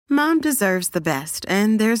Mom deserves the best,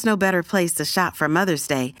 and there's no better place to shop for Mother's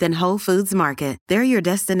Day than Whole Foods Market. They're your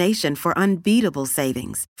destination for unbeatable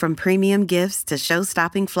savings, from premium gifts to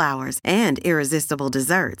show-stopping flowers and irresistible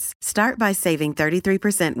desserts. Start by saving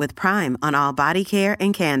 33% with Prime on all body care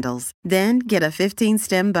and candles. Then get a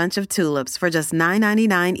 15-stem bunch of tulips for just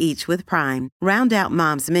 $9.99 each with Prime. Round out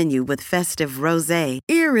Mom's menu with festive rosé,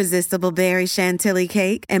 irresistible berry chantilly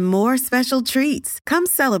cake, and more special treats. Come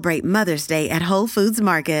celebrate Mother's Day at Whole Foods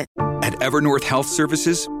Market. At Evernorth Health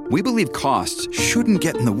Services, we believe costs shouldn't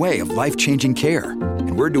get in the way of life-changing care,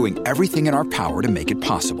 and we're doing everything in our power to make it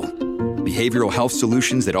possible. Behavioral health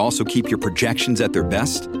solutions that also keep your projections at their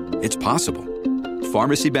best? It's possible.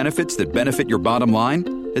 Pharmacy benefits that benefit your bottom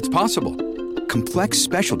line? It's possible. Complex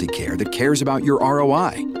specialty care that cares about your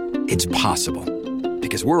ROI? It's possible.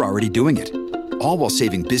 Because we're already doing it. All while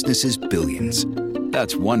saving businesses billions.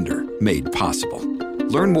 That's Wonder made possible.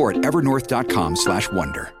 Learn more at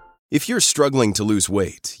evernorth.com/wonder. If you're struggling to lose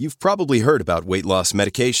weight, you've probably heard about weight loss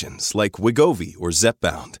medications like Wegovy or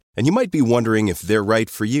Zepbound, and you might be wondering if they're right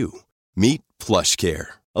for you. Meet PlushCare,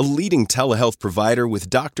 a leading telehealth provider with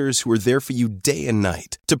doctors who are there for you day and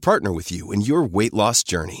night to partner with you in your weight loss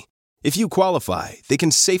journey. If you qualify, they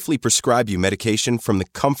can safely prescribe you medication from the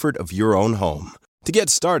comfort of your own home. To get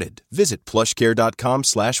started, visit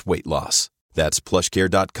plushcare.com/weightloss. That's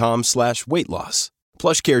plushcare.com/weightloss.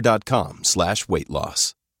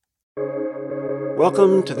 plushcare.com/weightloss.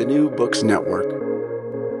 Welcome to the New Books Network.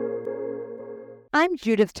 I'm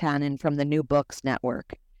Judith Tannen from the New Books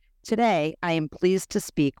Network. Today, I am pleased to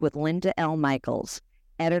speak with Linda L. Michaels,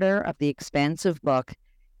 editor of the expansive book,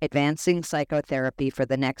 Advancing Psychotherapy for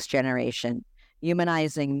the Next Generation,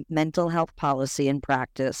 Humanizing Mental Health Policy and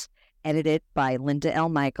Practice, edited by Linda L.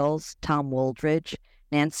 Michaels, Tom Routledge,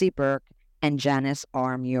 Nancy Burke, and Janice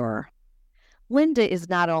R. Muir. Linda is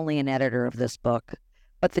not only an editor of this book,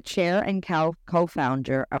 but the chair and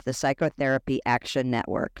co-founder of the Psychotherapy Action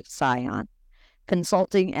Network, SCIAN,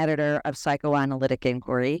 consulting editor of Psychoanalytic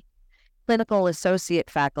Inquiry, clinical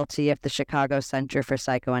associate faculty of the Chicago Center for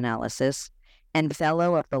Psychoanalysis, and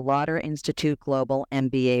fellow of the Lauder Institute Global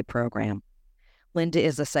MBA program. Linda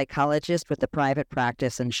is a psychologist with a private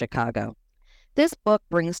practice in Chicago. This book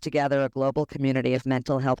brings together a global community of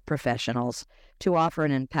mental health professionals to offer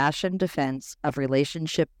an impassioned defense of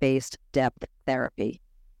relationship-based depth therapy.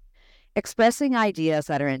 Expressing ideas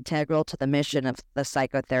that are integral to the mission of the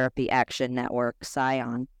Psychotherapy Action Network,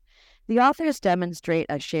 SCIAN, the authors demonstrate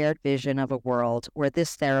a shared vision of a world where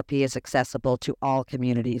this therapy is accessible to all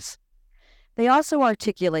communities. They also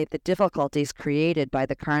articulate the difficulties created by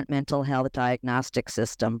the current mental health diagnostic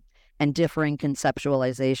system and differing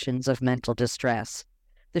conceptualizations of mental distress,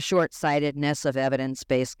 the short-sightedness of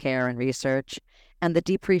evidence-based care and research, and the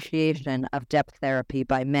depreciation of depth therapy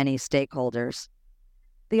by many stakeholders.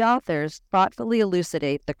 The authors thoughtfully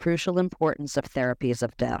elucidate the crucial importance of therapies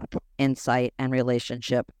of depth, insight, and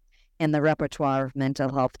relationship in the repertoire of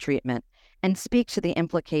mental health treatment and speak to the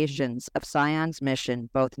implications of SCIAN's mission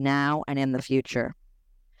both now and in the future.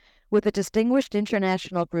 With a distinguished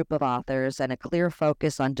international group of authors and a clear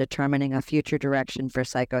focus on determining a future direction for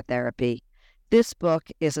psychotherapy, this book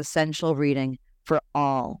is essential reading for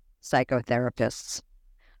all psychotherapists.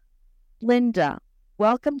 Linda,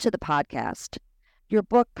 welcome to the podcast. Your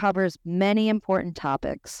book covers many important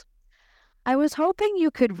topics. I was hoping you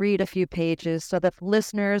could read a few pages so that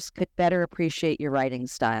listeners could better appreciate your writing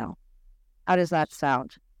style. How does that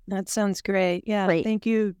sound? That sounds great. Yeah. Great. Thank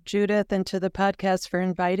you, Judith, and to the podcast for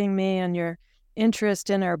inviting me and your interest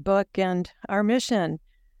in our book and our mission.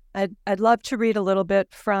 I'd love to read a little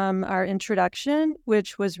bit from our introduction,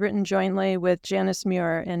 which was written jointly with Janice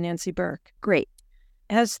Muir and Nancy Burke. Great.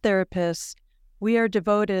 As therapists, we are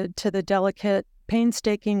devoted to the delicate,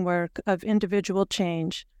 painstaking work of individual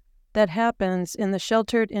change that happens in the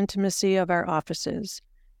sheltered intimacy of our offices,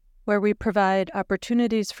 where we provide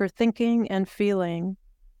opportunities for thinking and feeling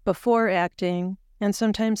before acting, and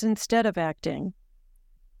sometimes instead of acting.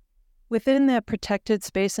 Within that protected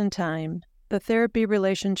space and time, the therapy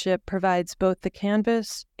relationship provides both the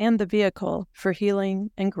canvas and the vehicle for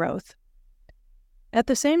healing and growth. At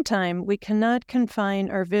the same time, we cannot confine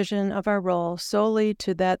our vision of our role solely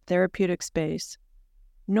to that therapeutic space,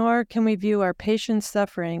 nor can we view our patients'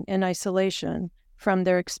 suffering in isolation from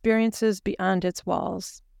their experiences beyond its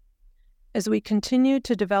walls. As we continue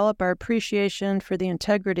to develop our appreciation for the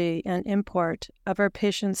integrity and import of our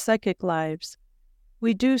patients' psychic lives,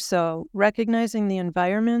 we do so recognizing the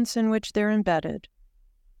environments in which they're embedded,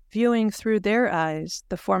 viewing through their eyes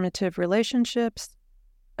the formative relationships,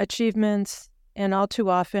 achievements, and all too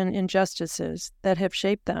often injustices that have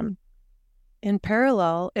shaped them. In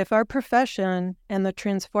parallel, if our profession and the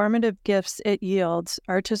transformative gifts it yields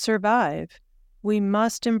are to survive, we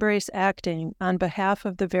must embrace acting on behalf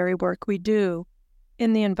of the very work we do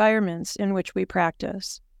in the environments in which we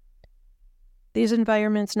practice. These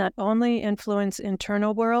environments not only influence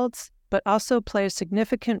internal worlds, but also play a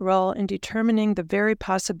significant role in determining the very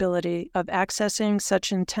possibility of accessing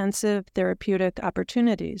such intensive therapeutic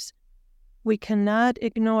opportunities. We cannot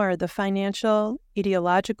ignore the financial,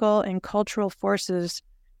 ideological, and cultural forces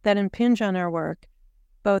that impinge on our work,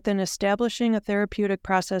 both in establishing a therapeutic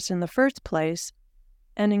process in the first place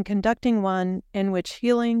and in conducting one in which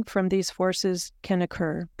healing from these forces can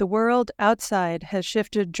occur. The world outside has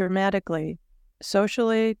shifted dramatically,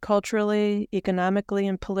 socially, culturally, economically,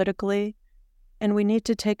 and politically, and we need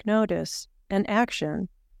to take notice and action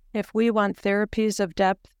if we want therapies of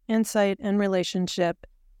depth, insight, and relationship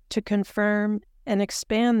to confirm and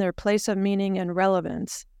expand their place of meaning and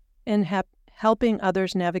relevance in helping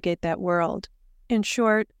others navigate that world. In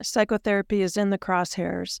short, psychotherapy is in the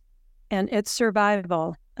crosshairs, and its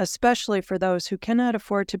survival, especially for those who cannot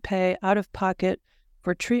afford to pay out of pocket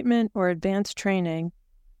for treatment or advanced training,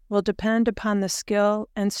 will depend upon the skill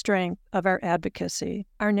and strength of our advocacy.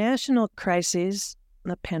 Our national crises,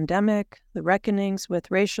 the pandemic, the reckonings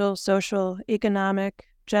with racial, social, economic,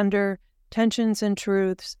 gender, tensions, and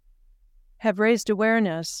truths, have raised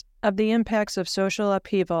awareness of the impacts of social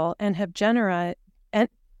upheaval and have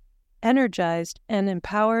energized and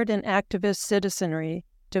empowered an activist citizenry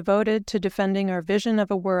devoted to defending our vision of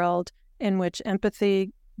a world in which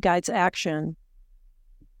empathy guides action.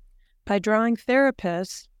 By drawing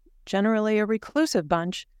therapists, generally a reclusive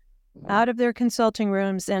bunch, out of their consulting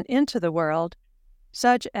rooms and into the world,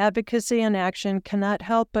 such advocacy and action cannot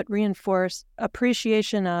help but reinforce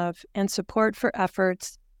appreciation of and support for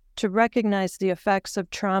efforts to recognize the effects of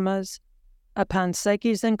traumas upon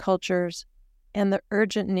psyches and cultures and the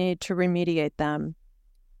urgent need to remediate them.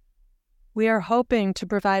 We are hoping to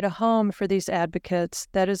provide a home for these advocates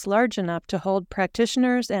that is large enough to hold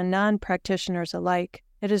practitioners and non-practitioners alike.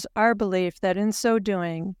 It is our belief that in so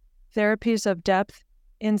doing, therapies of depth,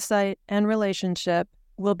 insight, and relationship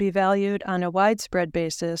will be valued on a widespread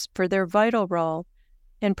basis for their vital role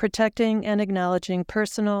in protecting and acknowledging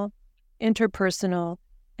personal, interpersonal,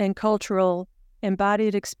 and cultural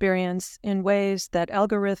embodied experience in ways that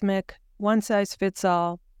algorithmic,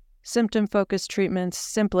 one-size-fits-all, symptom-focused treatments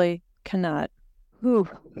simply cannot.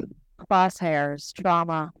 Crosshairs,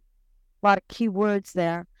 trauma, a lot of key words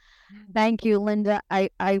there. Thank you, Linda.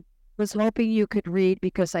 I was hoping you could read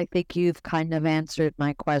because I think you've kind of answered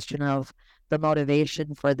my question of the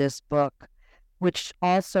motivation for this book, which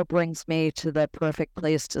also brings me to the perfect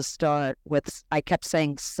place to start with, I kept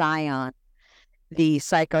saying Scion, the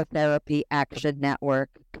Psychotherapy Action Network.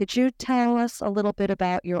 Could you tell us a little bit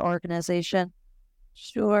about your organization?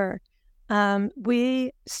 Sure.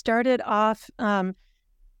 We started off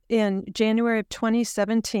in January of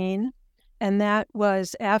 2017, and that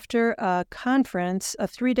was after a conference, a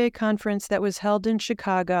 3-day conference that was held in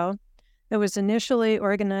Chicago. It was initially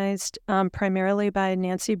organized primarily by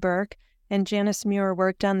Nancy Burke, and Janice Muir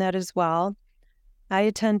worked on that as well. I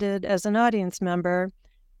attended as an audience member,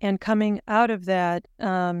 and coming out of that,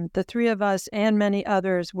 the three of us and many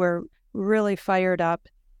others were really fired up.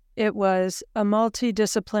 It was a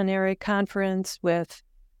multidisciplinary conference with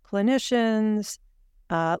clinicians,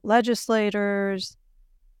 legislators,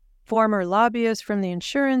 former lobbyists from the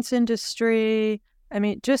insurance industry. I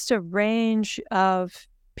mean, just a range of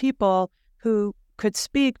people who could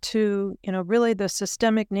speak to, really the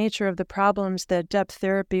systemic nature of the problems that depth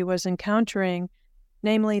therapy was encountering,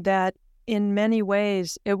 namely that in many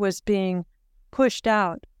ways it was being pushed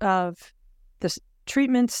out of the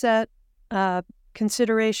treatment set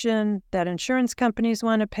consideration that insurance companies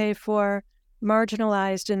want to pay for,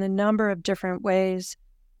 marginalized in a number of different ways,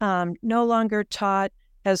 no longer taught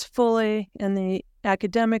as fully in the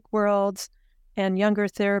academic worlds, and younger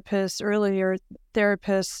therapists, earlier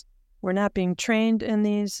therapists were not being trained in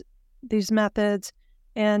these methods,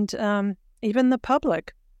 and even the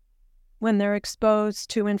public, when they're exposed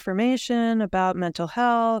to information about mental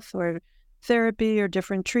health or therapy or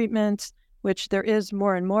different treatments, which there is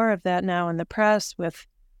more and more of that now in the press with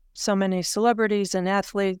so many celebrities and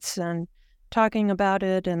athletes and talking about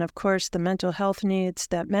it, and of course the mental health needs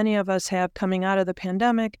that many of us have coming out of the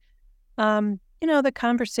pandemic. The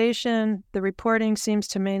conversation, the reporting seems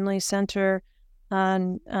to mainly center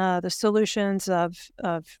on the solutions of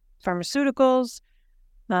pharmaceuticals,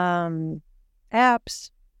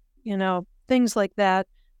 apps, things like that.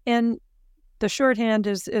 And the shorthand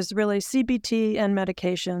is really CBT and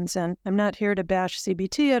medications. And I'm not here to bash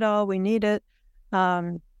CBT at all. We need it.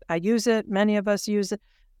 I I use it. Many of us use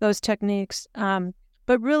those techniques.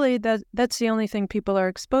 But really, that's the only thing people are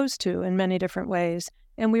exposed to in many different ways.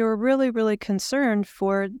 And we were really, really concerned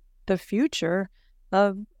for the future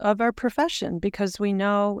of our profession, because we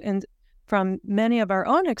know from many of our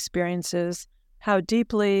own experiences how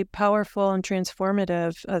deeply powerful and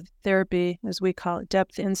transformative therapy, as we call it,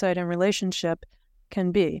 depth, insight, and relationship,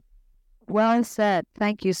 can be. Well said.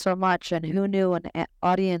 Thank you so much. And who knew an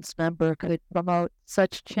audience member could promote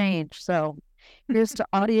such change? So here's to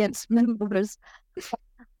audience members.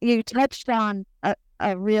 You touched on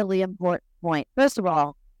a really important point. First of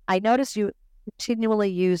all, I notice you continually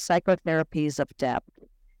use psychotherapies of depth.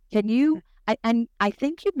 Can you, I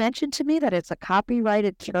think you mentioned to me that it's a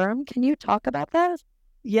copyrighted term. Can you talk about that?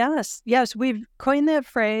 Yes. We've coined that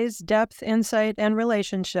phrase, depth, insight, and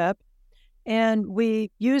relationship. And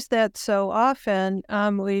we use that so often.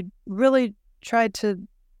 We really tried to,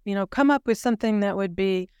 come up with something that would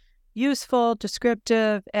be useful,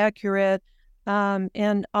 descriptive, accurate,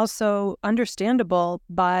 and also understandable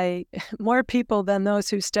by more people than those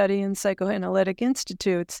who study in psychoanalytic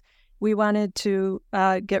institutes. We wanted to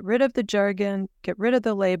get rid of the jargon, get rid of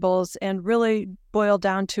the labels, and really boil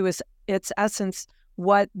down to its essence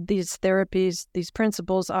what these therapies, these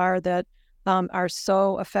principles are that are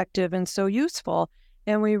so effective and so useful.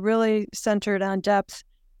 And we really centered on depth,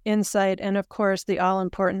 insight, and of course, the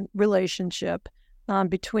all-important relationship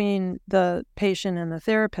between the patient and the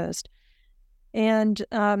therapist. And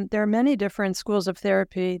there are many different schools of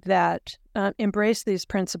therapy that embrace these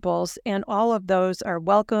principles, and all of those are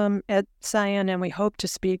welcome at Cyan, and we hope to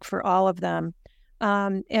speak for all of them.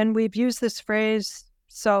 And we've used this phrase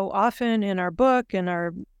so often in our book, in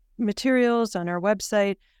our materials, on our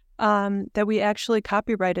website, that we actually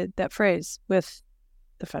copyrighted that phrase with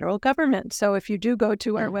the federal government. So if you do go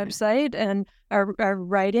to our website and our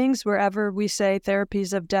writings, wherever we say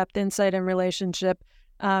therapies of depth, insight, and relationship,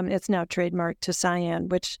 it's now trademarked to Cyan,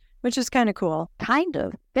 which is kind of cool. Kind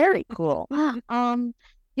of. Very cool. And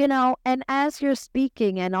as you're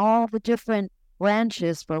speaking and all the different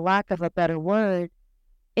branches, for lack of a better word,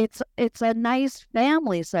 it's a nice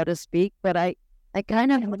family, so to speak, but I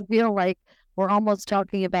kind of feel like we're almost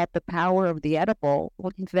talking about the power of the edible.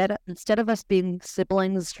 Instead of us being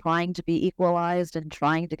siblings trying to be equalized and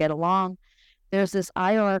trying to get along, there's this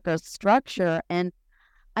hierarchical structure. And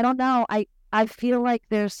I don't know, I feel like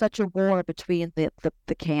there's such a war between the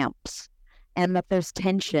camps, and that there's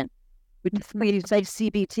tension. When you say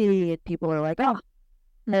CBT and people are like, oh,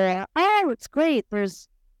 it's great.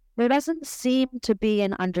 There doesn't seem to be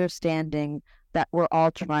an understanding that we're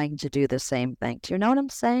all trying to do the same thing. Do you know what I'm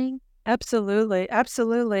saying? Absolutely.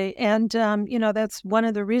 And, that's one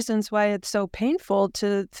of the reasons why it's so painful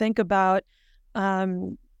to think about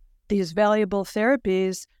these valuable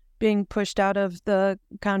therapies being pushed out of the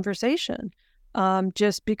conversation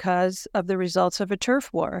just because of the results of a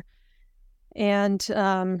turf war. And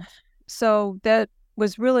so that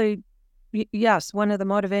was really, yes, one of the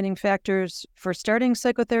motivating factors for starting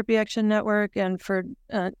Psychotherapy Action Network and for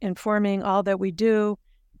informing all that we do.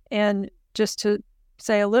 And just to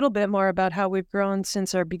say a little bit more about how we've grown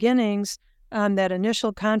since our beginnings, that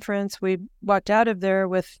initial conference, we walked out of there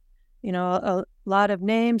with, a lot of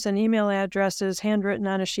names and email addresses handwritten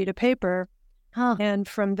on a sheet of paper. And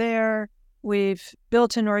from there, we've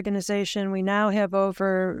built an organization. We now have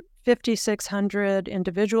over 5,600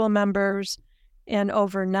 individual members and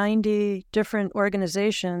over 90 different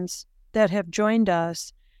organizations that have joined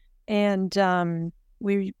us. And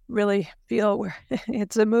we really feel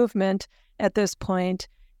it's a movement at this point.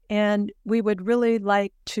 And we would really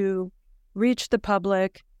like to reach the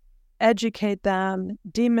public, educate them,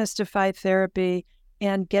 demystify therapy,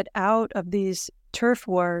 and get out of these turf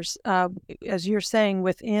wars, as you're saying,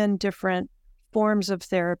 within different forms of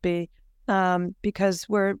therapy, because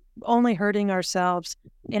we're only hurting ourselves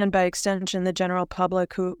and, by extension, the general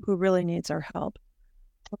public who really needs our help.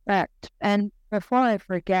 Correct. And before I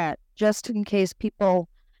forget, just in case people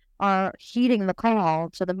are heeding the call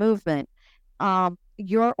to the movement,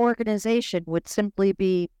 your organization would simply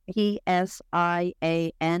be psian.org.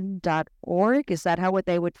 Is that how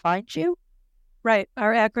they would find you? Right.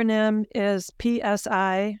 Our acronym is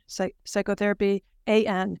PSI, Psychotherapy,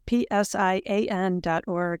 AN,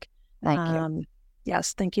 PSIAN.org. Thank you.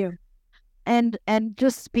 Yes, thank you. And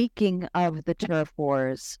just speaking of the turf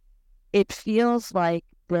wars, it feels like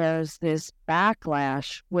there's this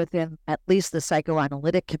backlash within at least the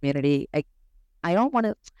psychoanalytic community. I don't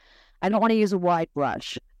want to use a wide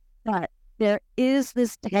brush, but there is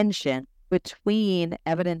this tension between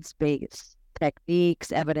evidence-based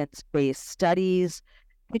techniques, evidence-based studies,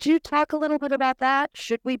 Could you talk a little bit about that?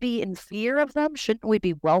 Should we be in fear of them? Shouldn't we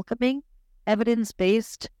be welcoming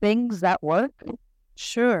evidence-based things that work?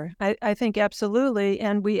 Sure. I think absolutely.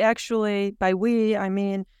 And we actually, by we, I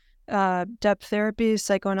mean depth therapies,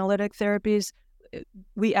 psychoanalytic therapies,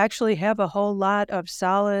 we actually have a whole lot of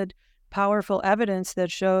solid, powerful evidence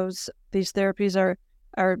that shows these therapies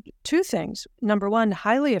are two things. Number one,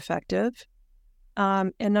 highly effective.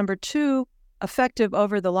 And number two, effective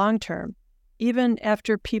over the long term. Even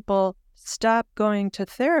after people stop going to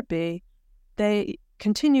therapy, they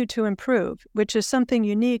continue to improve, which is something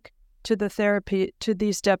unique to the therapy, to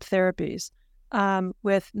these depth therapies.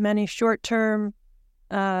 With many short-term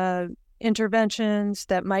interventions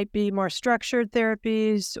that might be more structured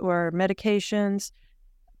therapies or medications,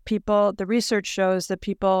 the research shows that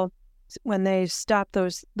people, when they stop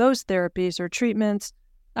those therapies or treatments,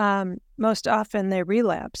 most often they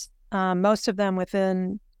relapse, most of them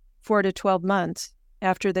within 4 to 12 months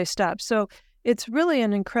after they stop. So it's really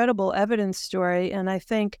an incredible evidence story. And I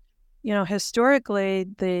think, historically,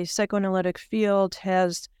 the psychoanalytic field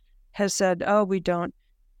has said, oh, we don't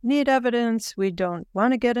need evidence. We don't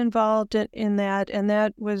want to get involved in that. And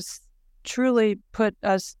that was truly put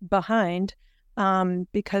us behind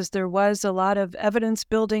because there was a lot of evidence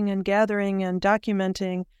building and gathering and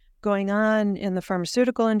documenting going on in the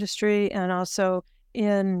pharmaceutical industry and also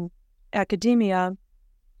in academia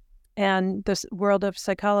and the world of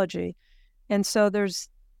psychology. And so there's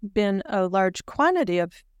been a large quantity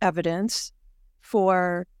of evidence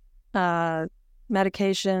for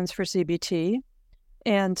medications for CBT.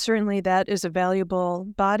 And certainly that is a valuable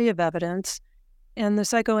body of evidence. And the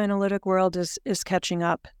psychoanalytic world is catching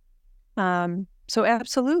up. So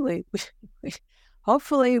absolutely,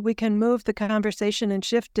 hopefully we can move the conversation and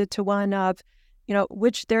shift it to one of,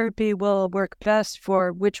 which therapy will work best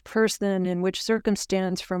for which person in which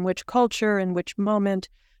circumstance, from which culture, in which moment,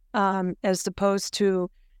 as opposed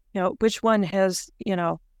to, which one has,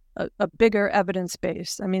 a bigger evidence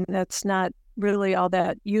base. I mean, that's not really all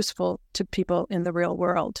that useful to people in the real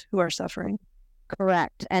world who are suffering.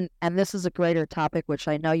 Correct. And this is a greater topic, which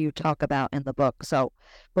I know you talk about in the book. So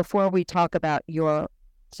before we talk about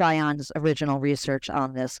Sion's original research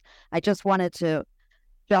on this, I just wanted to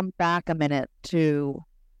jump back a minute to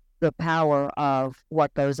the power of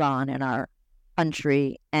what goes on in our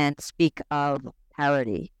country and speak of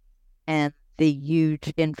parity and the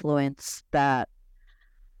huge influence that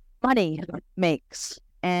money makes,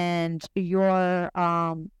 and your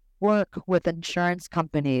work with insurance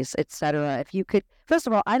companies, etc. If you could, first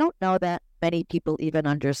of all, I don't know that many people even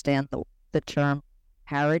understand the term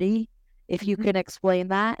parity. If you can explain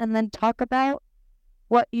that, and then talk about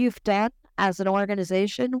what you've done as an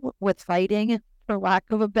organization with fighting, for lack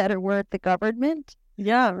of a better word, the government.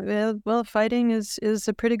 Yeah, well, fighting is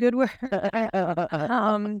a pretty good word.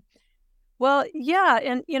 Well, yeah,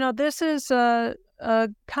 and this is a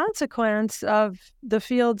consequence of the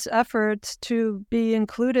field's efforts to be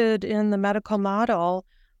included in the medical model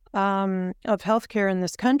of healthcare in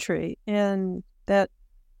this country, and that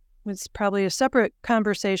was probably a separate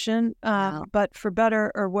conversation. Wow. But for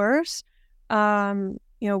better or worse,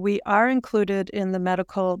 we are included in the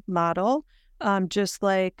medical model, just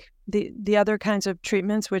like the other kinds of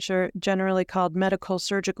treatments, which are generally called medical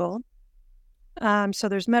surgical. So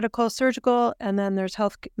there's medical surgical, and then there's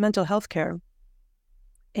mental health care.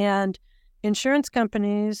 And insurance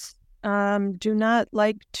companies do not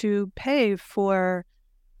like to pay for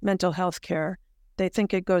mental health care. They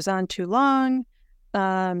think it goes on too long.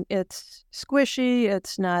 It's squishy.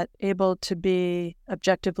 It's not able to be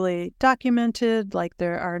objectively documented. Like,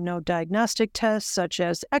 there are no diagnostic tests such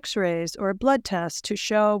as x-rays or blood tests to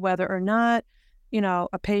show whether or not,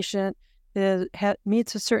 a patient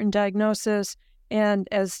meets a certain diagnosis. And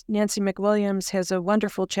as Nancy McWilliams has a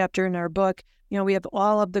wonderful chapter in our book, we have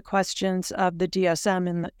all of the questions of the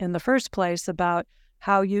DSM in the first place about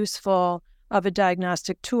how useful of a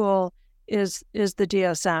diagnostic tool is the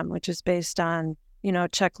DSM, which is based on,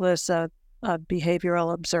 checklists of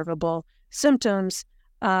behavioral observable symptoms.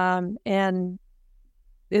 And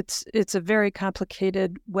it's a very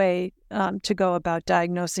complicated way to go about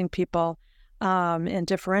diagnosing people and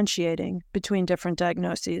differentiating between different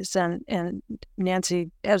diagnoses. And Nancy,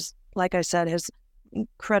 like I said, has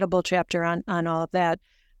incredible chapter on all of that.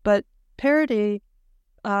 But parity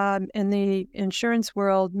in the insurance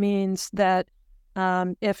world means that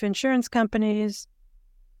if insurance companies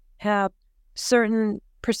have certain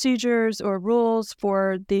procedures or rules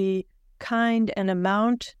for the kind and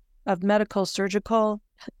amount of medical surgical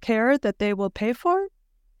care that they will pay for,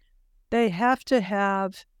 they have to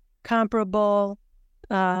have comparable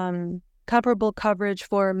coverage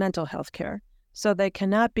for mental health care. So they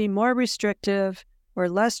cannot be more restrictive or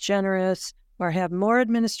less generous or have more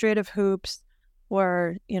administrative hoops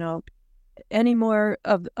or, any more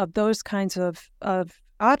of those kinds of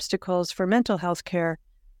obstacles for mental health care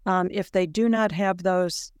if they do not have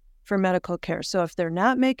those for medical care. So if they're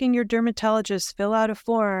not making your dermatologist fill out a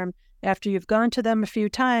form after you've gone to them a few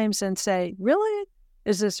times and say, really?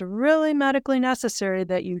 Is this really medically necessary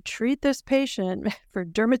that you treat this patient for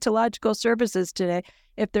dermatological services today?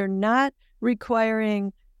 If they're not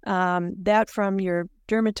requiring that from your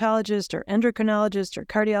dermatologist or endocrinologist or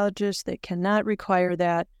cardiologist, they cannot require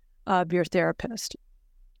that of your therapist.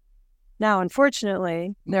 Now,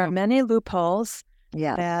 unfortunately, there are many loopholes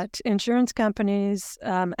that insurance companies,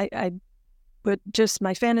 but just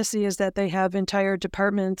my fantasy is that they have entire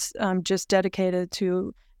departments just dedicated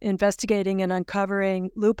to investigating and uncovering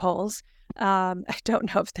loopholes. I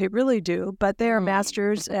don't know if they really do, but they are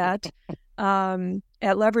masters at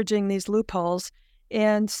leveraging these loopholes.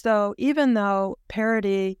 And so even though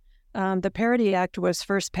the Parity Act was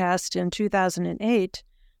first passed in 2008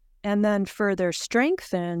 and then further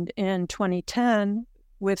strengthened in 2010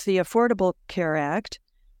 with the Affordable Care Act,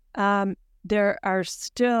 there are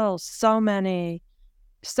still so many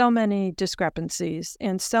discrepancies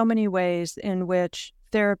and so many ways in which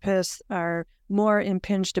therapists are more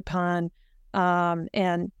impinged upon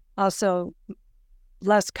and also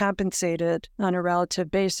less compensated on a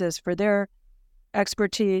relative basis for their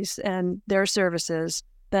expertise and their services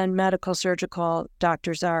than medical surgical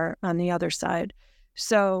doctors are on the other side.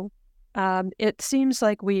 So it seems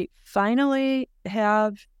like we finally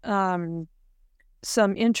have some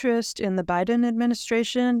interest in the Biden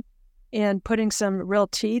administration in putting some real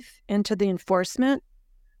teeth into the enforcement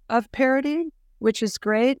of parity, which is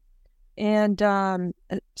great. And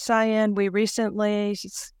Cyan, we recently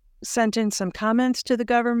sent in some comments to the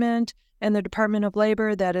government and the Department of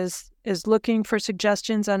Labor that is looking for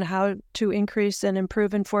suggestions on how to increase and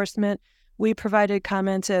improve enforcement. We provided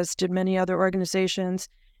comments, as did many other organizations.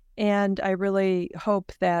 And I really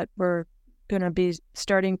hope that we're going to be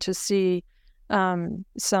starting to see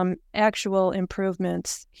some actual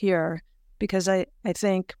improvements here, because I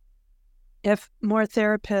think if more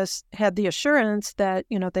therapists had the assurance that,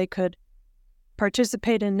 they could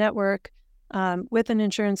participate in network with an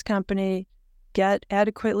insurance company, get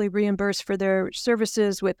adequately reimbursed for their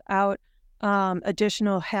services without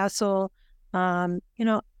additional hassle,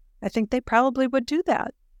 I think they probably would do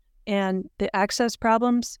that. And the access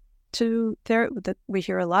problems to therapy that we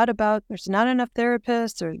hear a lot about, there's not enough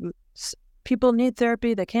therapists, or people need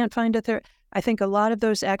therapy, they can't find a therapist. I think a lot of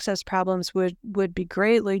those access problems would be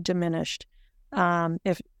greatly diminished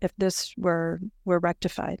if this were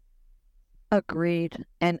rectified. Agreed.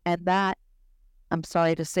 And that, I'm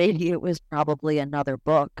sorry to say to you, it was probably another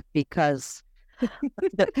book, because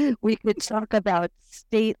we could talk about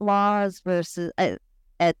state laws versus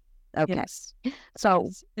okay. Yes. So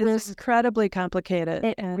it's incredibly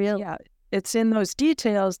complicated. It's in those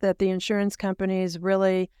details that the insurance companies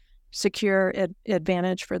really secure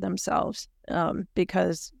advantage for themselves,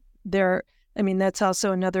 because that's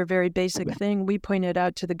also another very basic thing we pointed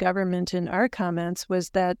out to the government in our comments,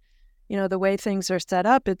 was that, the way things are set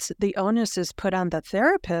up, it's the onus is put on the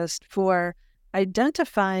therapist for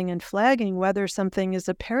identifying and flagging whether something is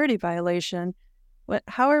a parity violation.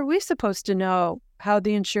 How are we supposed to know how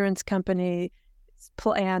the insurance company's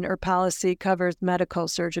plan or policy covers medical,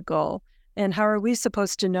 surgical, and how are we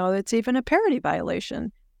supposed to know it's even a parity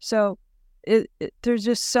violation? So there's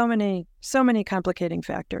just so many complicating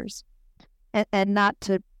factors. And not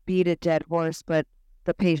to beat a dead horse, but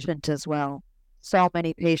the patient as well. So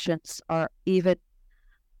many patients are even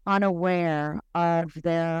unaware of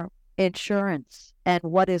their insurance and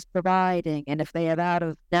what is providing, and if they have out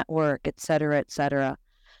of network, et cetera, et cetera.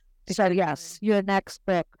 So yes, your next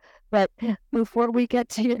book. But before we get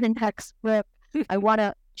to your next book, I want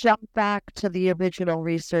to jump back to the original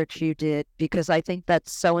research you did, because I think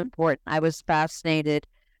that's so important. I was fascinated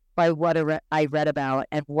by what I read about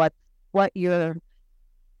and what your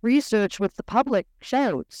research with the public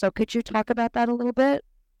showed. So could you talk about that a little bit?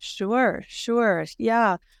 Sure.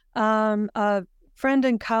 Yeah. A friend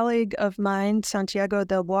and colleague of mine, Santiago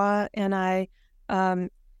Del Bois, and I,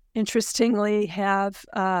 interestingly, have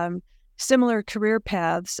similar career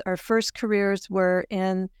paths. Our first careers were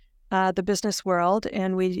in the business world,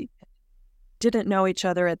 and we didn't know each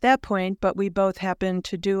other at that point, but we both happened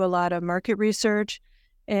to do a lot of market research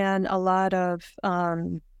and a lot of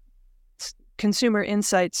consumer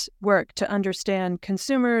insights work to understand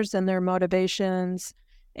consumers and their motivations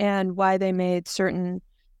and why they made certain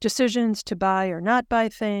decisions to buy or not buy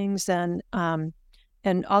things, and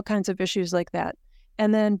all kinds of issues like that.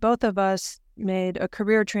 And then both of us made a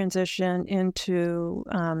career transition into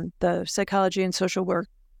the psychology and social work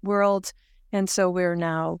worlds, and so we're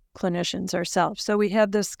now clinicians ourselves. So we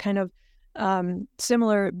have this kind of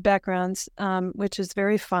similar backgrounds, which is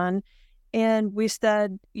very fun. And we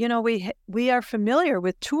said, we are familiar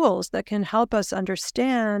with tools that can help us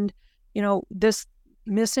understand, this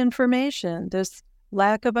misinformation, this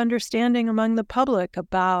lack of understanding among the public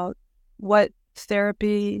about what are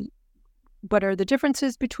the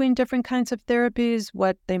differences between different kinds of therapies,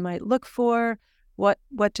 what they might look for, what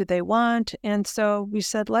do they want. And so we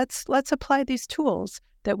said, let's apply these tools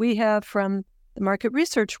that we have from the market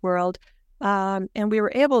research world. And we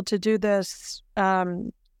were able to do this.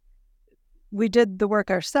 We did the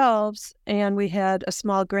work ourselves, and we had a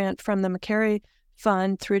small grant from the McCary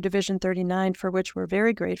Fund through Division 39, for which we're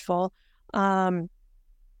very grateful.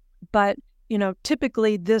 But,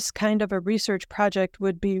 typically this kind of a research project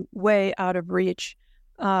would be way out of reach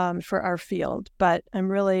for our field. But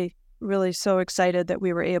I'm really, really so excited that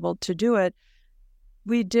we were able to do it.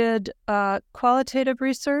 We did qualitative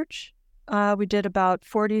research. We did about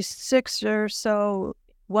 46 or so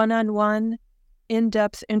one-on-one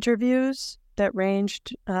in-depth interviews that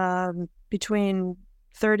ranged between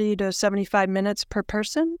 30 to 75 minutes per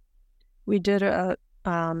person. We did a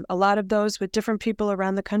lot of those with different people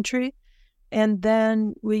around the country. And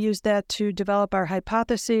then we used that to develop our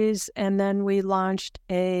hypotheses. And then we launched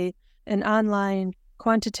an online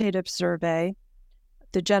quantitative survey,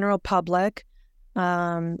 the general public.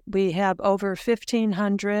 We have over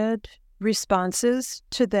 1,500 responses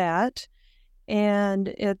to that.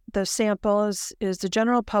 And the sample is the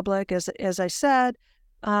general public, as I said,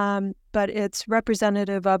 but it's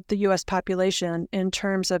representative of the U.S. population in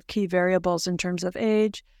terms of key variables, in terms of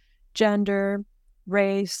age, gender,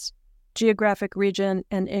 race, geographic region,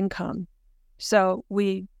 and income. So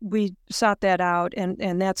we sought that out,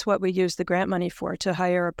 and that's what we used the grant money for, to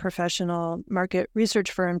hire a professional market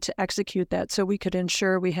research firm to execute that so we could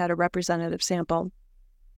ensure we had a representative sample.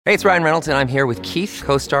 Hey, it's Ryan Reynolds, and I'm here with Keith,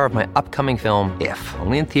 co-star of my upcoming film, If,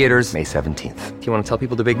 only in theaters May 17th. Do you want to tell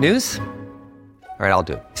people the big news? All right, I'll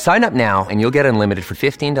do it. Sign up now and you'll get unlimited for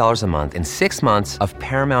 $15 a month and 6 months of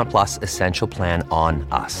Paramount Plus Essential Plan on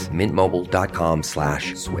us.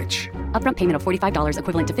 MintMobile.com/switch. Upfront payment of $45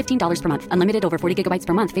 equivalent to $15 per month. Unlimited over 40 gigabytes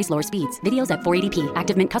per month. Face lower speeds. Videos at 480p.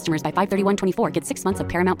 Active Mint customers by 531.24 get 6 months of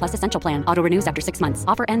Paramount Plus Essential Plan. Auto renews after 6 months.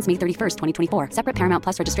 Offer ends May 31st, 2024. Separate Paramount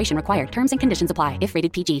Plus registration required. Terms and conditions apply if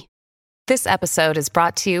rated PG. This episode is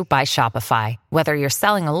brought to you by Shopify. Whether you're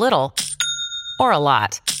selling a little or a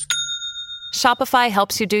lot, Shopify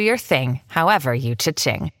helps you do your thing, however you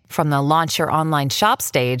cha-ching. From the launch your online shop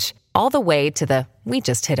stage, all the way to the we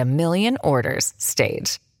just hit 1 million orders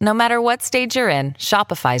stage. No matter what stage you're in,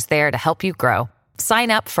 Shopify's there to help you grow.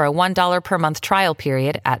 Sign up for a $1 per month trial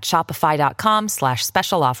period at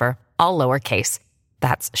shopify.com/special offer, all lowercase.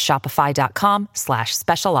 That's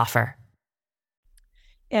shopify.com/special offer.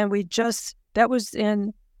 And that was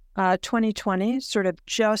in 2020, sort of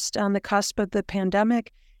just on the cusp of the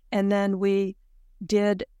pandemic. And then we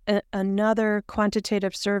did another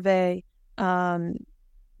quantitative survey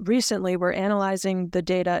recently. We're analyzing the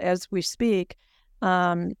data as we speak,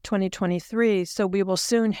 2023. So we will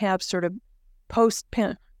soon have sort of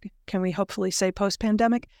can we hopefully say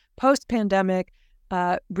post-pandemic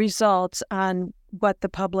results on what the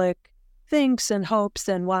public thinks and hopes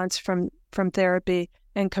and wants from therapy,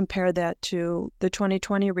 and compare that to the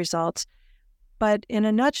 2020 results. But in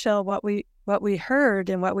a nutshell, what we heard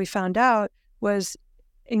and what we found out was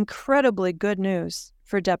incredibly good news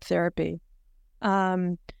for depth therapy.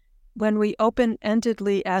 When we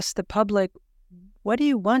open-endedly asked the public, what do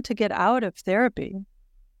you want to get out of therapy?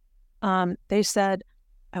 They said,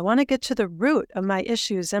 I want to get to the root of my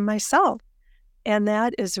issues and myself. And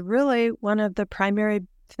that is really one of the primary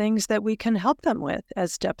things that we can help them with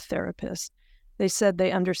as depth therapists. They said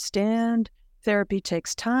they understand therapy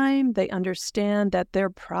takes time. They understand that their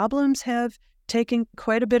problems have taken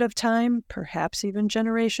quite a bit of time, perhaps even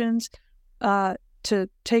generations, to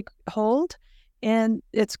take hold. And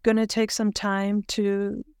it's going to take some time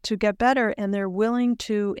to get better. And they're willing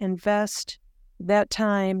to invest that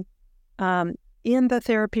time in the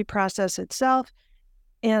therapy process itself,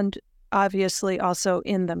 and obviously also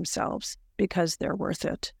in themselves, because they're worth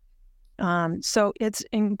it. So it's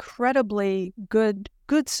incredibly good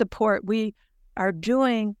support. We are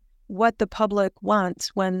doing what the public wants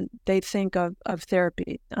when they think of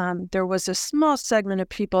therapy. There was a small segment of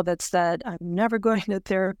people that said, I'm never going to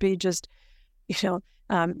therapy, just,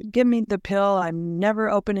 give me the pill. I'm never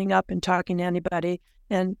opening up and talking to anybody.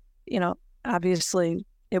 And, obviously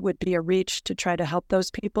it would be a reach to try to help those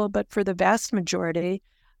people. But for the vast majority,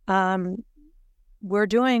 we're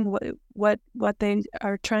doing what they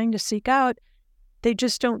are trying to seek out. They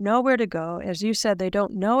just don't know where to go. As you said, they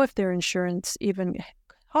don't know if their insurance even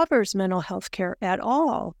covers mental health care at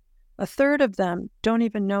all. A third of them don't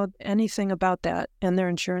even know anything about that in their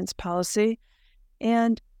insurance policy.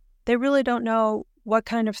 And they really don't know what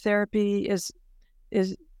kind of therapy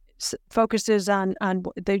focuses on.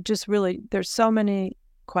 They just really, there's so many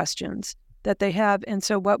questions that they have. And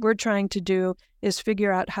so what we're trying to do is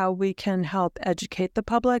figure out how we can help educate the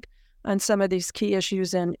public on some of these key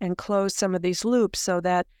issues and close some of these loops so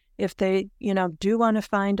that if they, do want to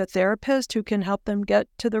find a therapist who can help them get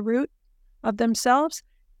to the root of themselves,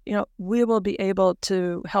 we will be able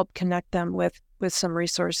to help connect them with some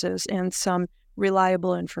resources and some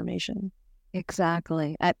reliable information.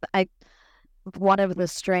 Exactly. One of the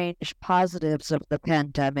strange positives of the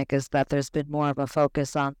pandemic is that there's been more of a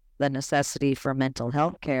focus on the necessity for mental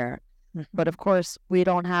health care. Mm-hmm. But of course, we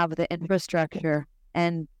don't have the infrastructure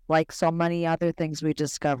and like so many other things we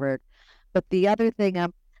discovered. But the other thing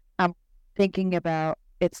I'm thinking about,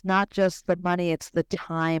 it's not just the money, it's the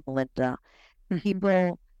time, Linda.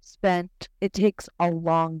 People it takes a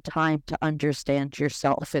long time to understand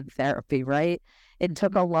yourself in therapy, right? It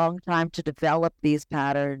took a long time to develop these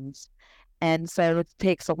patterns. And so it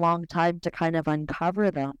takes a long time to kind of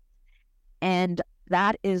uncover them. And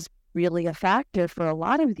that is really a factor for a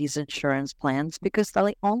lot of these insurance plans because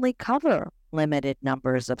they only cover limited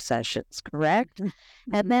numbers of sessions, correct?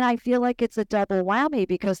 Mm-hmm. And then I feel like it's a double whammy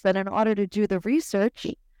because then in order to do the research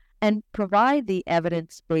and provide the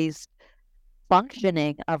evidence-based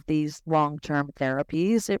functioning of these long-term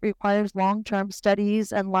therapies, it requires long-term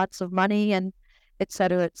studies and lots of money and et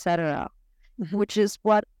cetera, mm-hmm. which is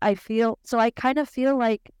what I feel. So I kind of feel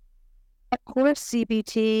like, of course,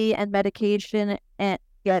 CBT and medication,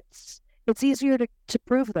 it's easier to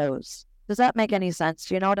prove those. Does that make any sense?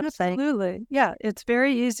 Do you know what I'm saying? Absolutely. Yeah, it's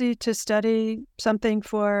very easy to study something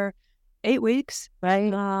for 8 weeks.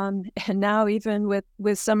 Right. And now even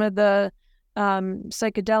with some of the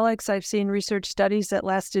psychedelics, I've seen research studies that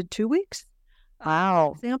lasted 2 weeks.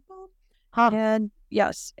 Wow. Example. Huh. And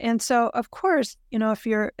yes. And so, of course, if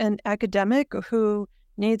you're an academic who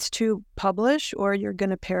needs to publish or you're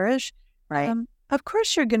going to perish, right. Of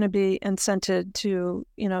course you're going to be incented to,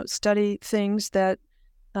 study things that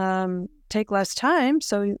take less time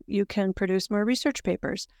so you can produce more research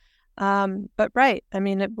papers. But right, I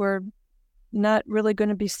mean, we're not really going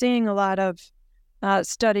to be seeing a lot of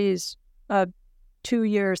studies of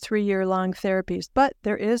 2-year, 3-year long therapies. But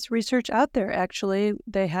there is research out there, actually.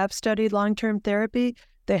 They have studied long-term therapy.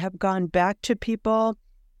 They have gone back to people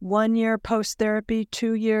 1 year post-therapy,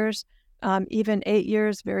 2 years, even 8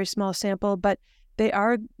 years, very small sample. But they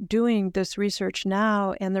are doing this research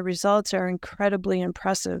now, and the results are incredibly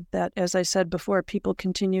impressive that, as I said before, people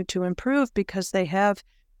continue to improve because they have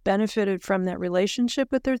benefited from that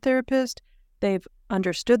relationship with their therapist. They've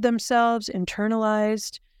understood themselves,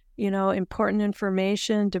 internalized, important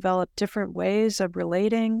information, developed different ways of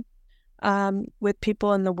relating with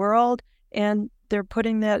people in the world, and they're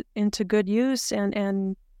putting that into good use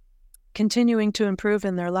and continuing to improve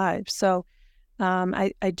in their lives. So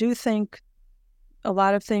I do think a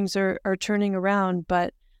lot of things are turning around,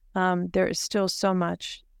 but there is still so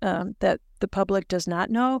much that the public does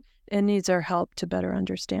not know and needs our help to better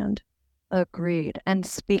understand. Agreed. And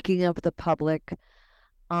speaking of the public,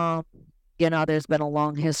 there's been a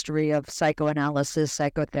long history of psychoanalysis,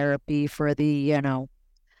 psychotherapy for the,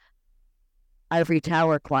 ivory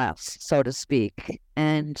tower class, so to speak.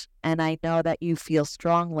 And I know that you feel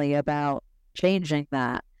strongly about changing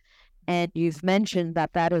that. And you've mentioned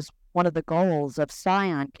that is one of the goals of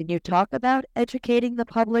Scion. Can you talk about educating the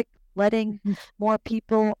public, letting more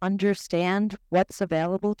people understand what's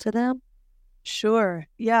available to them? Sure.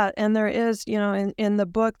 Yeah. And there is, in the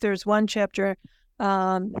book, there's one chapter,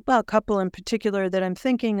 a couple in particular that I'm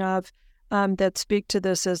thinking of that speak to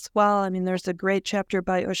this as well. I mean, there's a great chapter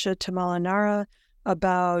by Usha Tamalanara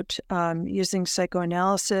about using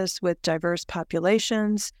psychoanalysis with diverse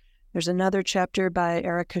populations. There's another chapter by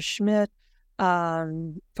Erica Schmidt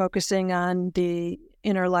focusing on the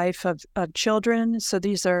inner life of children. So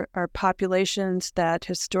these are populations that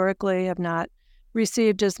historically have not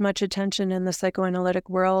received as much attention in the psychoanalytic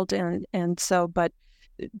world, and so, but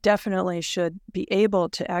definitely should be able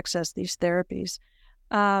to access these therapies.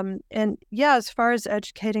 And yeah, as far as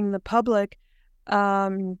educating the public,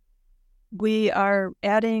 we are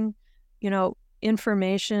adding,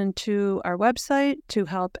 information to our website to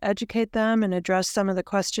help educate them and address some of the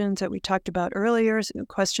questions that we talked about earlier,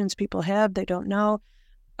 questions people have, they don't know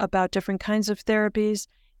about different kinds of therapies.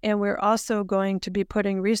 And we're also going to be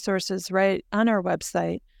putting resources right on our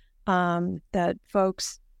website that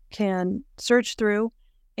folks can search through,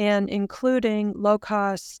 and including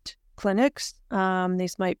low-cost clinics.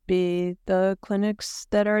 These might be the clinics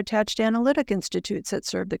that are attached to analytic institutes that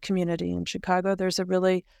serve the community. In Chicago, there's a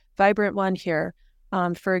really vibrant one here,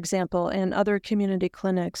 for example, and other community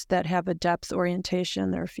clinics that have a depth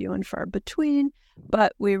orientation. They're few and far between,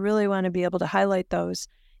 but we really want to be able to highlight those.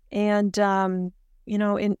 And,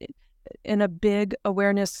 in a big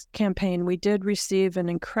awareness campaign, we did receive an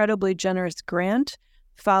incredibly generous grant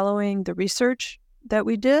following the research that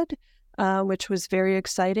we did, which was very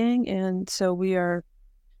exciting. And so we're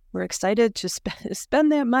excited to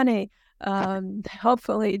spend that money,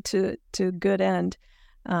 hopefully to good end,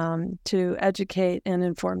 to educate and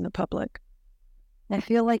inform the public. I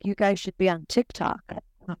feel like you guys should be on TikTok.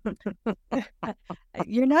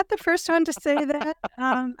 You're not the first one to say that.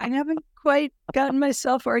 I haven't quite gotten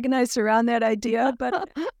myself organized around that idea, but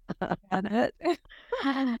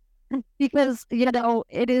because,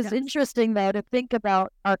 it is interesting, though, to think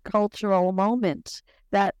about our cultural moment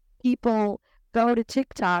that people go to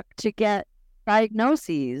TikTok to get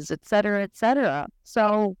diagnoses, et cetera, et cetera.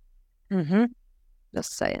 So,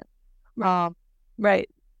 just saying. Right.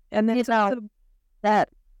 And then that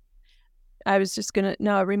I was just going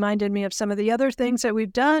to, it reminded me of some of the other things that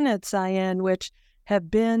we've done at Cyan, which have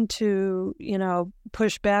been to,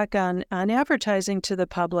 push back on advertising to the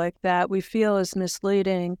public that we feel is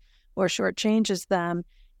misleading or shortchanges them.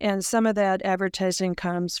 And some of that advertising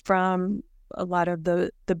comes from a lot of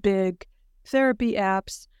the big therapy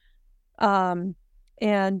apps.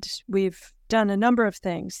 And we've done a number of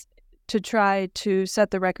things to try to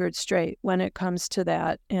set the record straight when it comes to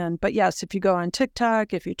that. But yes, if you go on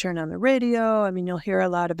TikTok, if you turn on the radio, you'll hear a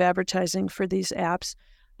lot of advertising for these apps,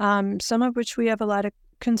 some of which we have a lot of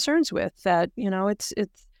concerns with, that,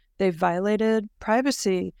 they've violated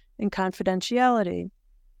privacy and confidentiality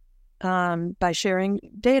by sharing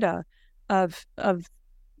data of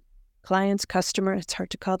clients, customers. It's hard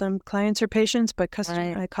to call them clients or patients, but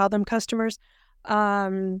Right. I call them customers.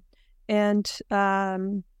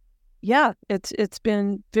 It's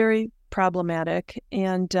been very problematic,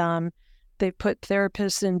 and they've put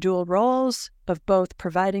therapists in dual roles of both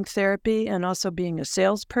providing therapy and also being a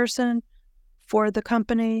salesperson for the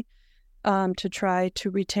company, to try to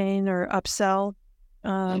retain or upsell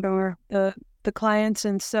the clients.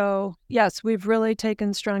 And so, yes, we've really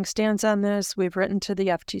taken strong stands on this. We've written to the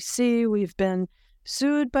FTC. We've been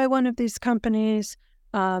sued by one of these companies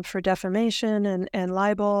for defamation and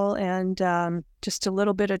libel, and just a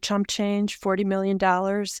little bit of chump change, $40 million.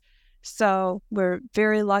 So we're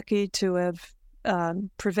very lucky to have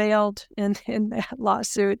prevailed in that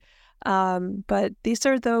lawsuit. But these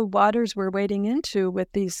are the waters we're wading into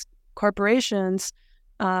with these corporations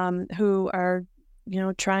who are,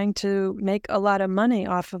 trying to make a lot of money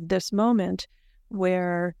off of this moment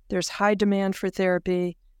where there's high demand for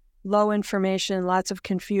therapy, low information, lots of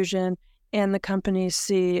confusion, and the companies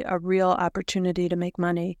see a real opportunity to make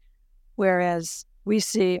money, whereas we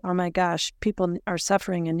see, oh my gosh, people are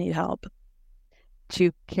suffering and need help. Do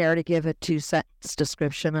you care to give a 2-sentence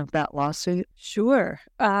description of that lawsuit? Sure.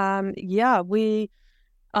 We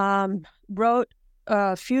wrote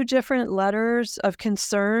a few different letters of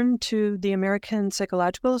concern to the American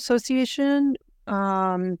Psychological Association,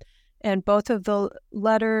 and both of the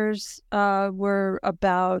letters were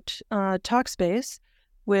about Talkspace,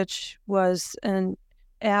 which was an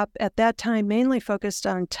app at that time mainly focused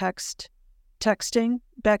on texting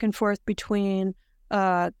back and forth between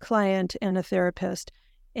a client and a therapist.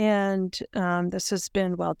 And this has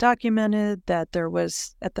been well documented that there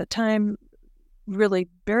was, at the time, really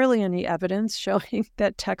barely any evidence showing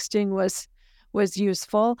that texting was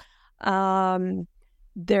useful.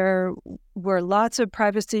 There were lots of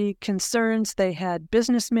privacy concerns. They had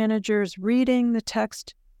business managers reading the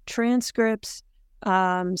text transcripts,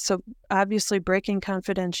 so obviously breaking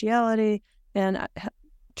confidentiality and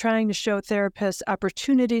trying to show therapists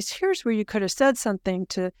opportunities. Here's where you could have said something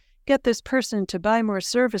to get this person to buy more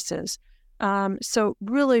services. So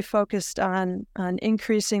really focused on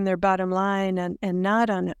increasing their bottom line and not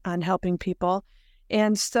on helping people.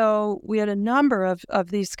 And so we had a number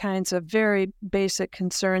of these kinds of very basic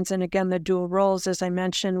concerns. And again, the dual roles, as I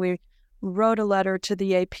mentioned, we wrote a letter to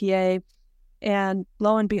the APA, and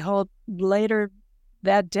lo and behold, later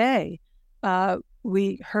that day,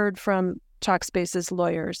 we heard from Talkspace's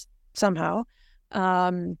lawyers somehow.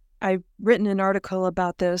 I've written an article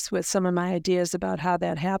about this with some of my ideas about how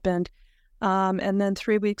that happened. And then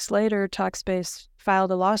 3 weeks later, Talkspace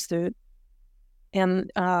filed a lawsuit. And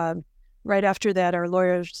right after that, our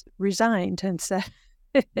lawyers resigned and said,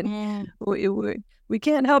 we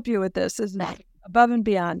can't help you with this. This is above and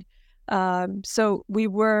beyond. So we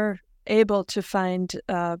were able to find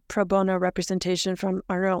pro bono representation from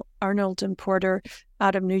Arnold and Porter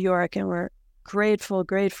out of New York, and we're grateful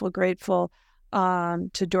to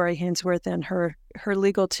Dory Hainsworth and her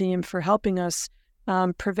legal team for helping us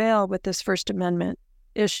prevail with this First Amendment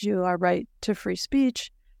issue, our right to free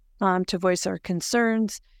speech, to voice our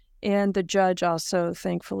concerns. And the judge also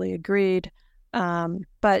thankfully agreed.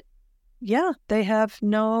 But yeah, they have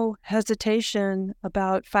no hesitation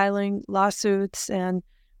about filing lawsuits, and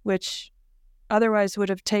which otherwise would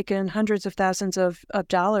have taken hundreds of thousands of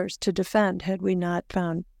dollars to defend had we not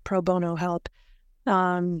found pro bono help.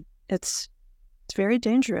 It's very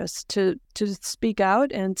dangerous to speak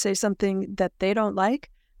out and say something that they don't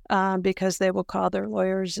like, because they will call their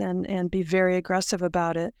lawyers and be very aggressive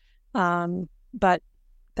about it. But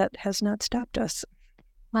that has not stopped us.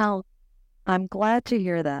 Well, I'm glad to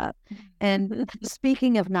hear that. And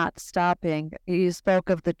speaking of not stopping, you spoke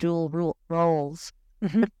of the dual roles.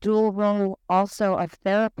 Mm-hmm. The dual role also of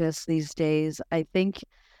therapists these days. I think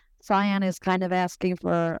Cyan is kind of asking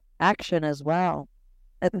for action as well.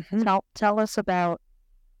 Mm-hmm. Tell us about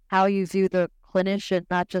how you view the clinician,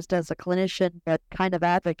 not just as a clinician, but kind of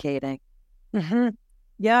advocating. Mm-hmm.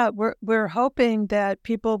 Yeah, we're hoping that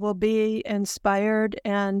people will be inspired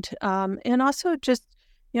and also just,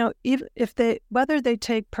 even if whether they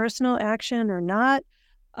take personal action or not,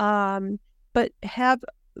 but have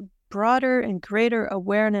broader and greater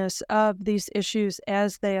awareness of these issues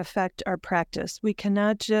as they affect our practice. We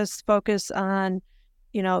cannot just focus on,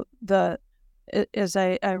 as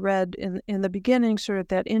I read in the beginning, sort of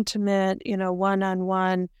that intimate,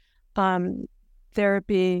 one-on-one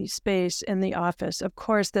therapy space in the office. Of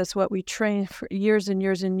course, that's what we train for years and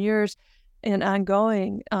years and years and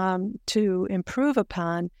ongoing to improve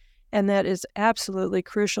upon. And that is absolutely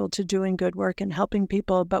crucial to doing good work and helping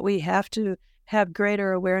people. But we have to have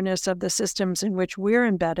greater awareness of the systems in which we're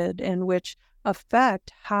embedded and which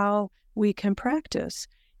affect how we can practice.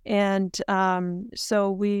 And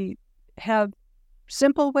so we have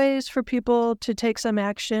simple ways for people to take some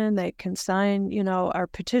action. They can sign, our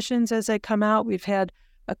petitions as they come out. We've had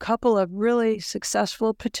a couple of really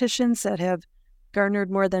successful petitions that have garnered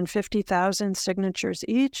more than 50,000 signatures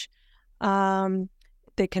each.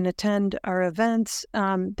 They can attend our events.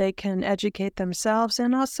 They can educate themselves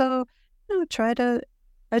and also try to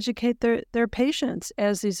educate their patients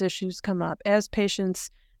as these issues come up, as patients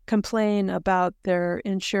complain about their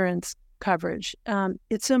insurance coverage.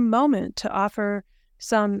 It's a moment to offer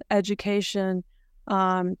some education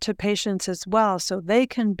to patients as well, so they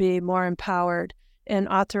can be more empowered and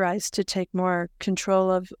authorized to take more control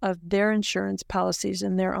of their insurance policies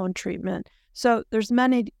and their own treatment. So there's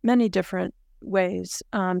many different ways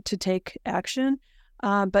to take action,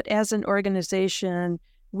 but as an organization,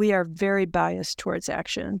 we are very biased towards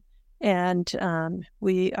action, and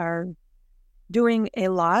we are doing a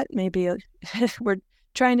lot. Maybe we're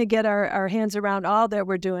trying to get our hands around all that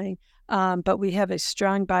we're doing, but we have a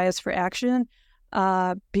strong bias for action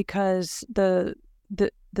because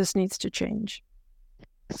this needs to change.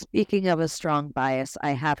 Speaking of a strong bias,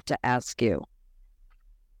 I have to ask you,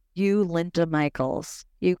 Linda Michaels,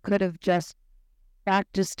 you could have just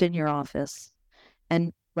practiced in your office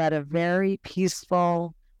and led a very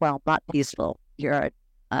peaceful, well, not peaceful, you're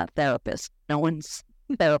a therapist. No one's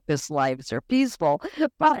therapist lives are peaceful,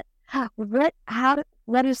 but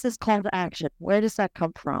what is this call to action? Where does that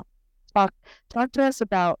come from? Talk to us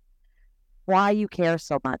about why you care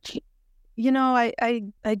so much. I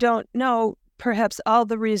don't know perhaps all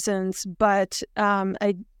the reasons, but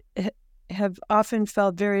I have often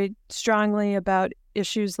felt very strongly about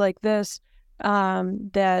issues like this,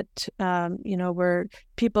 that, where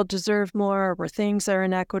people deserve more, where things are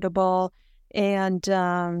inequitable. And,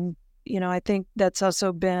 I think that's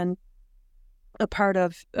also been a part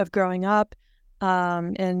of growing up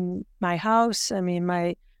in my house. I mean,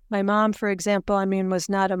 my mom, for example, was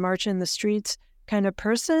not a march in the streets kind of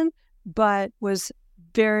person, but was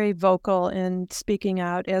very vocal in speaking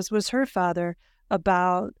out, as was her father,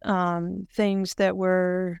 about things that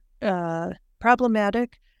were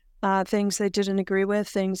problematic, things they didn't agree with,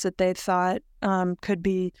 things that they thought could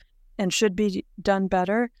be and should be done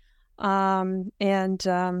better. I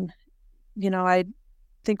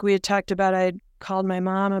think we had talked about, I called my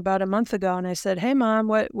mom about a month ago and I said, "Hey, Mom,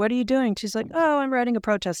 what are you doing?" She's like, "Oh, I'm writing a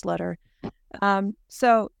protest letter."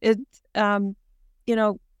 So it's,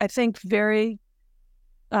 I think very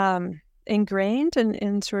ingrained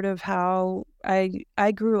in sort of how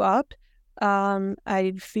I grew up.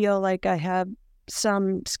 I feel like I have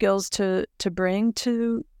some skills to bring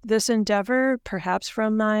to this endeavor, perhaps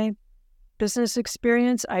from my business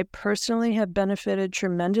experience. I personally have benefited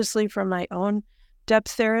tremendously from my own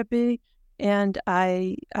depth therapy, and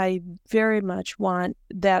I very much want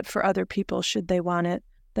that for other people should they want it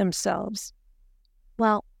themselves.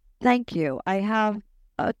 Well, thank you. I have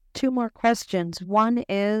 2 more questions. One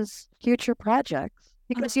is future projects,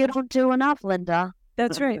 because you don't do enough, Linda.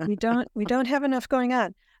 That's right. We don't have enough going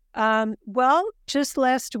on. Well, just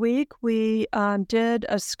last week we did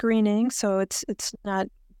a screening, so it's not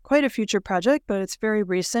quite a future project, but it's very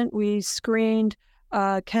recent. We screened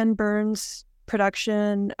Ken Burns'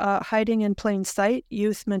 production, Hiding in Plain Sight,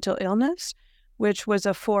 Youth Mental Illness, which was a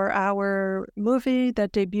 4-hour movie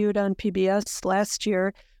that debuted on PBS last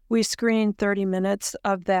year. We screened 30 minutes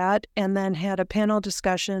of that and then had a panel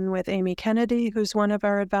discussion with Amy Kennedy, who's one of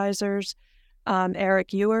our advisors,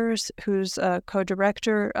 Eric Ewers, who's a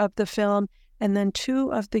co-director of the film, and then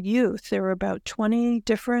 2 of the youth. There were about 20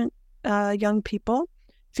 different young people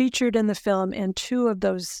featured in the film, and 2 of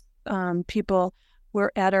those people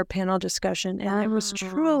were at our panel discussion. And it was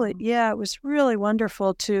truly, it was really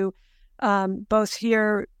wonderful to both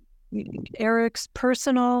hear Eric's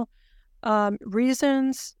personal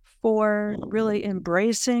reasons for really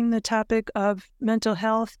embracing the topic of mental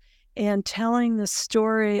health and telling the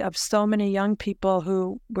story of so many young people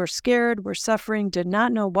who were scared, were suffering, did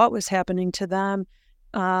not know what was happening to them,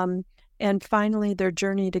 and finally their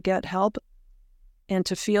journey to get help and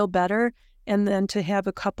to feel better, and then to have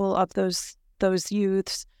a couple of those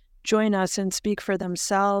youths join us and speak for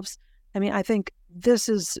themselves. I mean, I think this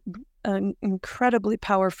is an incredibly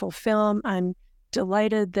powerful film. I'm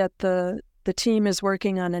delighted that the team is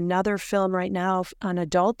working on another film right now on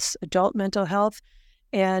adult mental health,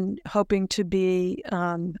 and hoping to be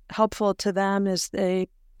helpful to them as they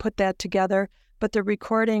put that together. But the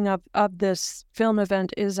recording of this film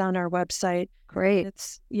event is on our website.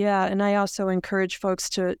 Great. And I also encourage folks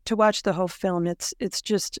to watch the whole film.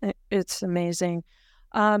 It's amazing.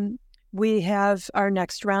 We have our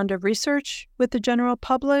next round of research with the general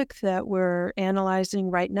public that we're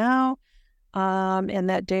analyzing right now, and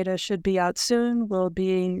that data should be out soon. We'll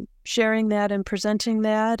be sharing that and presenting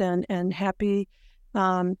that, and happy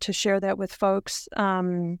to share that with folks.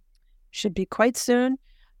 Should be quite soon.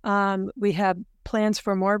 We have plans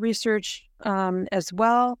for more research as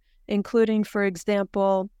well, including, for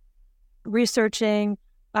example, researching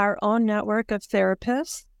our own network of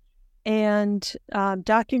therapists and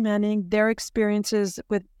documenting their experiences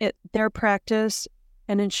with their practice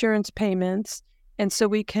and insurance payments. And so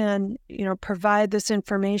we can, provide this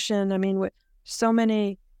information. I mean, so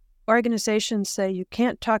many organizations say you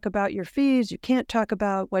can't talk about your fees, you can't talk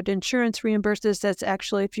about what insurance reimburses. That's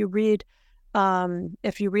actually, if you read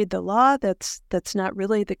the law, that's not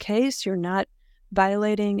really the case. You're not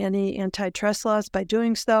violating any antitrust laws by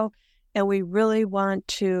doing so. And we really want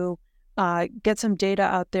to get some data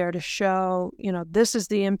out there to show, this is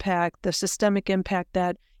the impact, the systemic impact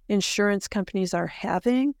that insurance companies are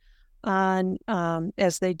having on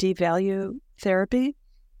as they devalue therapy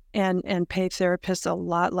and pay therapists a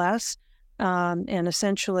lot less, and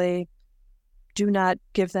essentially do not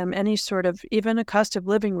give them any sort of even a cost of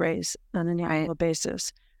living raise on an annual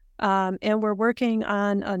basis. And we're working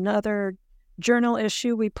on another journal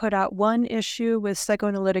issue. We put out one issue with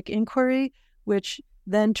Psychoanalytic Inquiry, which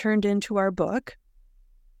then turned into our book.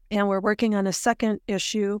 And we're working on a second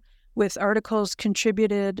issue with articles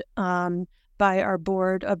contributed by our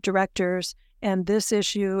board of directors. And this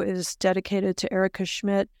issue is dedicated to Erica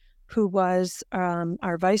Schmidt, who was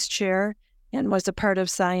our vice chair and was a part of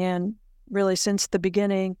Cyan really since the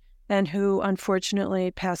beginning, and who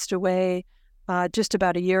unfortunately passed away just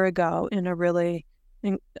about a year ago in a really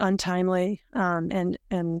untimely and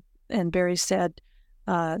very sad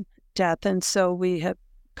death. And so we have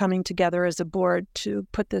coming together as a board to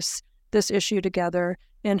put this issue together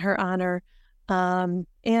in her honor.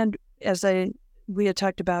 And as we had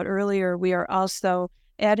talked about earlier, we are also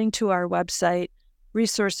adding to our website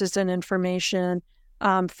resources and information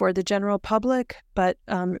for the general public, but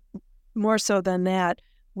more so than that,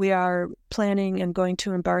 we are planning and going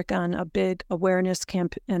to embark on a big awareness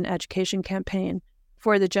camp and education campaign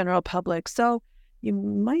for the general public. So you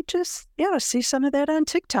might just, see some of that on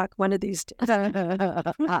TikTok one of these days.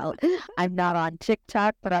 I'm not on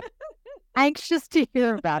TikTok, but I'm anxious to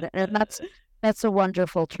hear about it. And that's a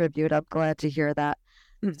wonderful tribute. I'm glad to hear that.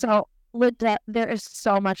 Mm-hmm. So, Linda, there is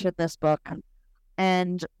so much in this book,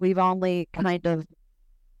 and we've only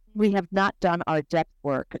we have not done our depth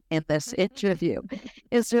work in this interview.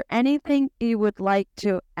 Is there anything you would like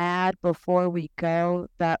to add before we go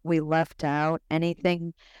that we left out?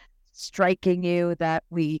 Anything striking you that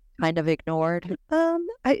we kind of ignored?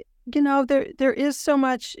 there is so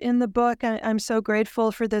much in the book. I'm so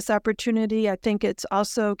grateful for this opportunity. I think it's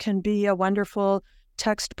also can be a wonderful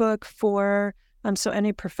textbook for so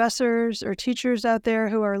any professors or teachers out there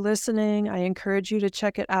who are listening. I encourage you to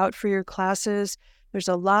check it out for your classes. There's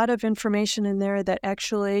a lot of information in there that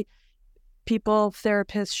actually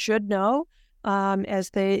therapists should know as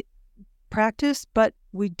they practice, but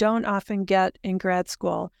we don't often get in grad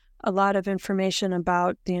school. A lot of information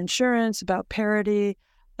about the insurance, about parity,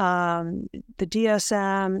 the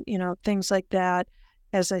DSM, things like that,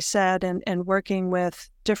 as I said, and working with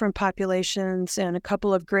different populations, and a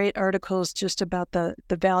couple of great articles just about the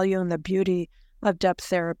value and the beauty of depth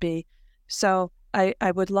therapy. So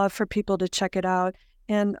I would love for people to check it out,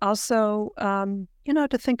 and also,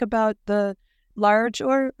 to think about the large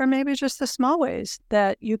or maybe just the small ways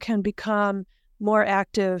that you can become more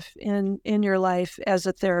active in your life as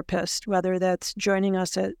a therapist, whether that's joining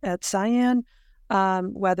us at Cyan,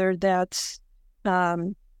 whether that's,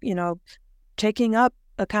 taking up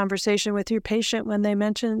a conversation with your patient when they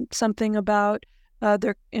mention something about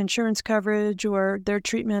their insurance coverage or their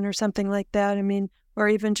treatment or something like that. Or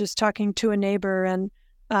even just talking to a neighbor and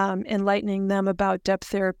enlightening them about depth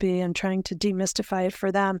therapy and trying to demystify it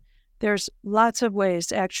for them. There's lots of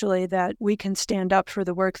ways, actually, that we can stand up for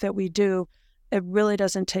the work that we do. It really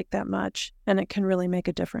doesn't take that much, and it can really make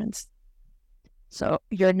a difference. So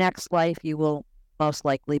your next life, you will most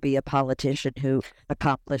likely be a politician who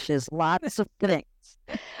accomplishes lots of things.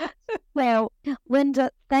 Well, Linda,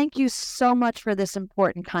 thank you so much for this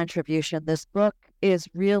important contribution. This book is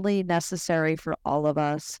really necessary for all of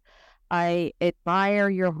us. I admire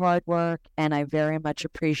your hard work, and I very much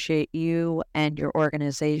appreciate you and your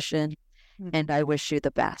organization, and I wish you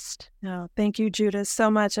the best. Oh, thank you, Judith,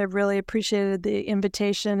 so much. I really appreciated the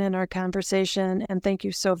invitation and our conversation, and thank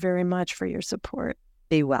you so very much for your support.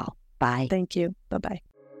 Be well. Bye. Thank you. Bye-bye.